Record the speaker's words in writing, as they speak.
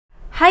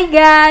Hai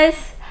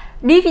guys,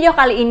 di video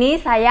kali ini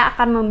saya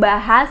akan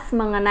membahas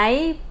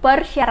mengenai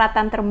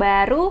persyaratan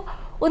terbaru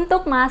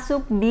untuk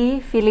masuk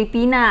di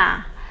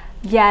Filipina.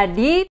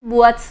 Jadi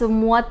buat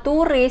semua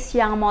turis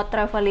yang mau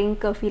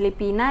traveling ke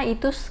Filipina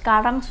itu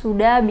sekarang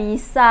sudah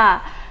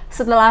bisa.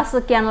 Setelah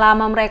sekian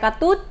lama mereka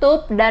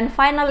tutup dan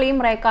finally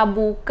mereka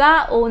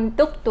buka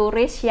untuk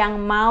turis yang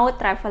mau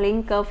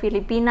traveling ke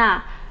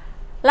Filipina.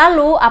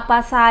 Lalu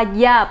apa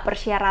saja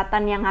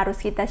persyaratan yang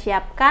harus kita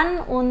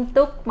siapkan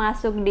untuk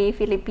masuk di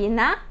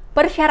Filipina?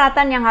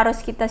 Persyaratan yang harus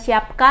kita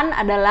siapkan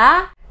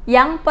adalah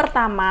yang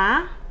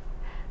pertama,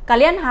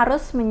 kalian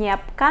harus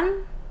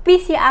menyiapkan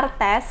PCR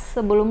test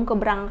sebelum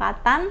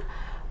keberangkatan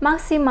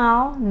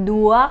maksimal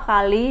 2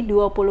 kali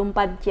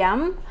 24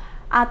 jam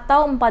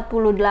atau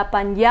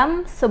 48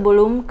 jam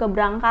sebelum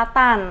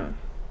keberangkatan.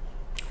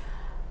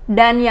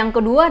 Dan yang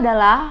kedua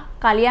adalah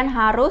kalian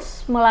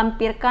harus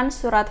melampirkan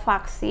surat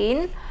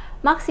vaksin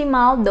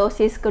maksimal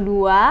dosis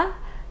kedua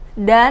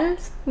dan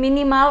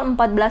minimal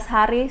 14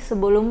 hari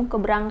sebelum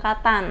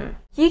keberangkatan.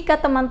 Jika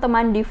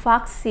teman-teman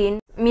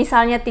divaksin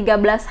misalnya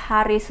 13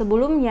 hari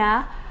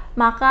sebelumnya,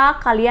 maka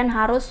kalian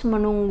harus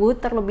menunggu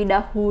terlebih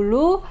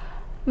dahulu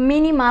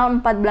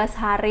minimal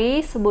 14 hari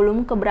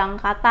sebelum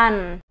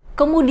keberangkatan.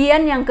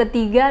 Kemudian yang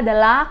ketiga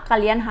adalah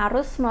kalian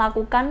harus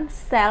melakukan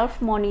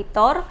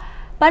self-monitor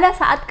pada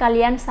saat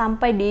kalian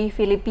sampai di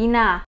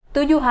Filipina,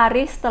 7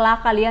 hari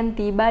setelah kalian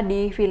tiba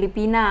di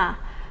Filipina.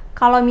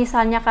 Kalau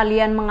misalnya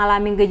kalian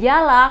mengalami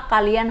gejala,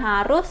 kalian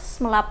harus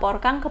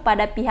melaporkan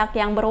kepada pihak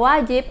yang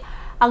berwajib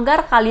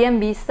agar kalian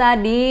bisa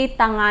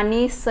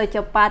ditangani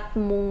secepat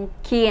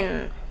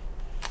mungkin.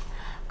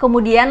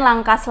 Kemudian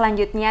langkah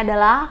selanjutnya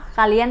adalah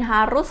kalian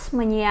harus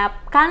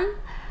menyiapkan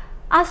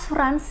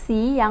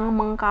asuransi yang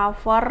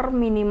mengcover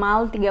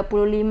minimal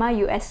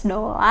 35 US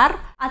dollar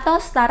atau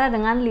setara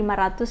dengan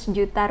 500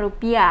 juta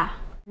rupiah.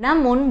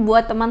 Namun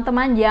buat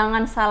teman-teman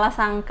jangan salah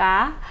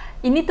sangka,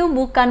 ini tuh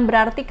bukan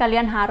berarti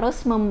kalian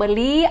harus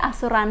membeli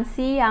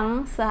asuransi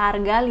yang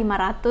seharga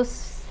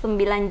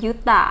 509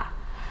 juta.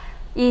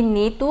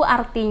 Ini tuh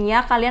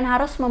artinya kalian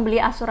harus membeli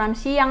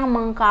asuransi yang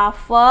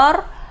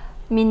mengcover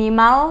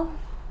minimal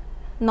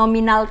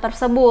nominal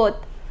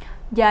tersebut.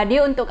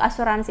 Jadi untuk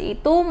asuransi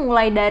itu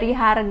mulai dari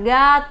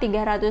harga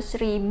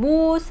 300.000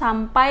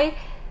 sampai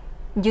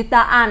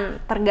jutaan,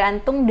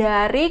 tergantung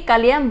dari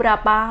kalian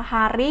berapa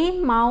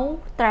hari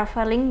mau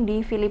traveling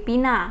di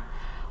Filipina.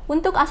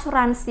 Untuk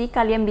asuransi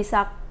kalian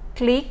bisa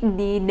klik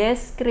di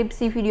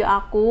deskripsi video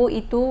aku,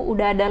 itu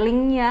udah ada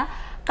linknya.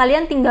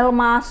 Kalian tinggal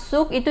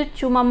masuk, itu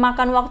cuma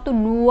makan waktu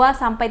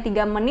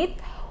 2-3 menit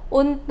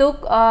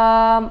untuk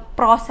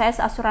proses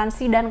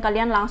asuransi dan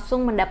kalian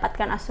langsung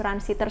mendapatkan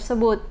asuransi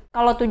tersebut.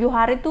 Kalau 7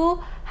 hari tuh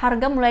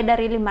harga mulai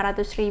dari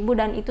 500.000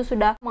 dan itu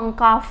sudah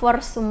mengcover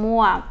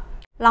semua.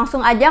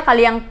 Langsung aja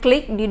kalian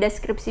klik di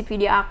deskripsi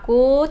video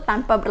aku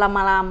tanpa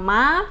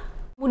berlama-lama.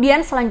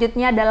 Kemudian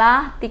selanjutnya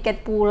adalah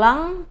tiket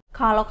pulang.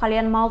 Kalau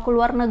kalian mau ke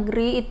luar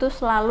negeri itu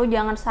selalu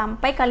jangan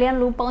sampai kalian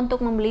lupa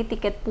untuk membeli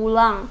tiket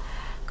pulang.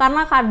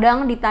 Karena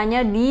kadang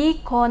ditanya di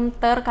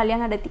counter,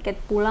 kalian ada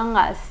tiket pulang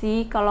nggak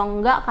sih? Kalau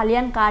nggak,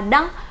 kalian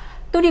kadang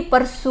tuh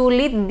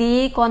dipersulit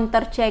di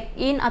counter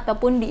check-in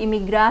ataupun di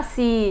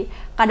imigrasi.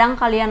 Kadang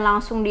kalian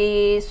langsung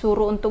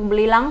disuruh untuk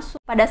beli langsung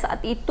pada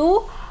saat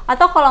itu.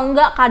 Atau kalau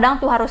nggak, kadang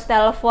tuh harus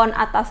telepon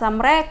atasan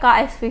mereka,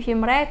 SVP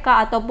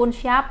mereka, ataupun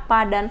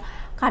siapa. Dan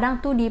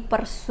kadang tuh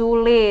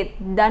dipersulit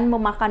dan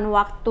memakan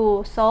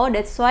waktu. So,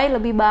 that's why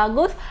lebih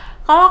bagus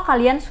kalau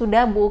kalian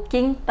sudah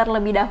booking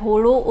terlebih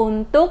dahulu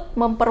untuk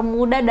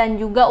mempermudah dan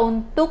juga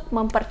untuk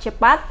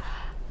mempercepat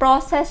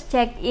proses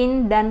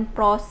check-in dan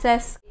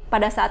proses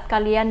pada saat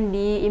kalian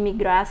di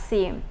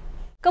imigrasi.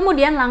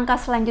 Kemudian langkah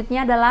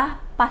selanjutnya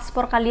adalah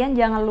paspor kalian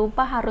jangan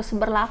lupa harus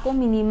berlaku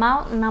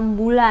minimal 6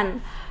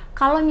 bulan.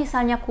 Kalau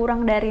misalnya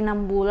kurang dari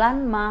 6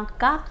 bulan,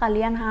 maka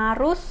kalian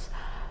harus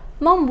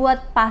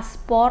membuat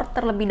paspor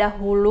terlebih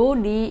dahulu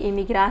di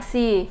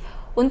imigrasi.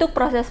 Untuk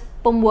proses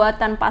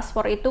pembuatan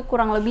paspor itu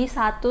kurang lebih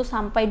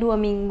 1-2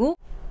 minggu.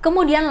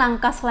 Kemudian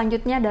langkah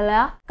selanjutnya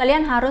adalah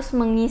kalian harus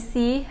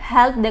mengisi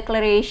health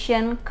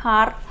declaration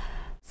card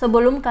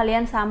sebelum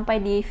kalian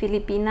sampai di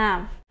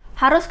Filipina.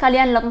 Harus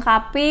kalian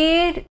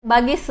lengkapi,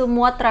 bagi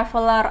semua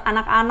traveler,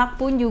 anak-anak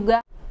pun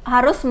juga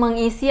harus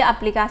mengisi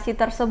aplikasi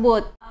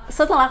tersebut.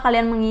 Setelah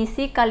kalian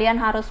mengisi,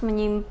 kalian harus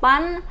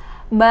menyimpan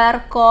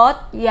barcode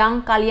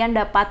yang kalian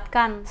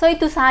dapatkan. So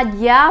itu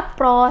saja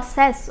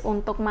proses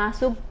untuk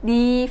masuk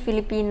di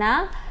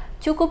Filipina.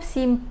 Cukup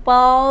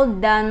simple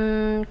dan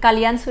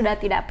kalian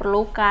sudah tidak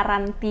perlu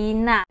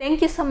karantina.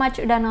 Thank you so much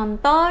udah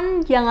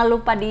nonton. Jangan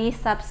lupa di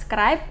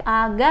subscribe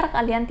agar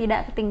kalian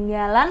tidak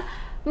ketinggalan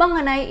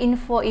mengenai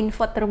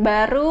info-info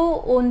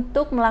terbaru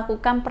untuk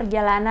melakukan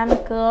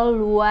perjalanan ke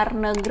luar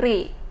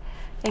negeri.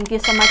 Thank you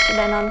so much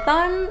udah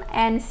nonton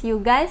and see you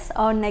guys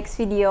on next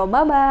video.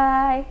 Bye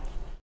bye.